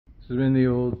This has been the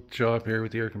old shop here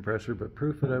with the air compressor, but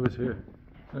proof that I was here.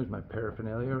 There's my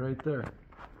paraphernalia right there.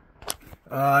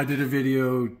 I did a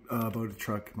video about a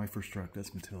truck, my first truck.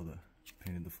 That's Matilda.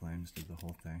 Painted the flames, did the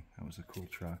whole thing. That was a cool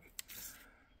truck.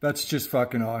 That's just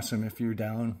fucking awesome. If you're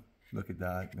down, look at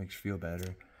that. Makes you feel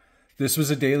better. This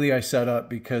was a daily I set up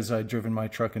because I'd driven my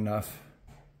truck enough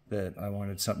that I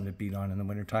wanted something to beat on in the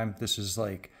wintertime. This is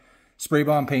like spray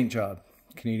bomb paint job.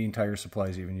 Canadian Tire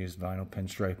Supplies even used vinyl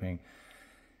pinstriping.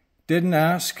 Didn't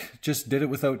ask, just did it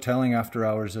without telling after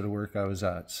hours at a work I was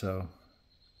at. So,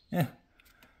 yeah.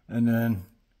 And then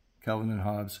Calvin and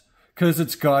Hobbes, because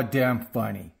it's goddamn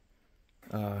funny.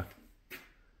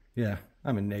 Yeah,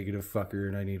 I'm a negative fucker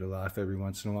and I need a laugh every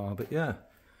once in a while. But yeah,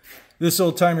 this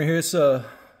old timer here is a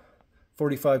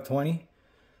 4520.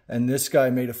 And this guy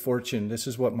made a fortune. This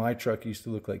is what my truck used to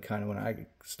look like kind of when I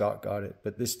got it.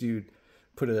 But this dude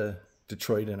put a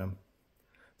Detroit in him.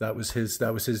 That was his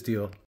deal.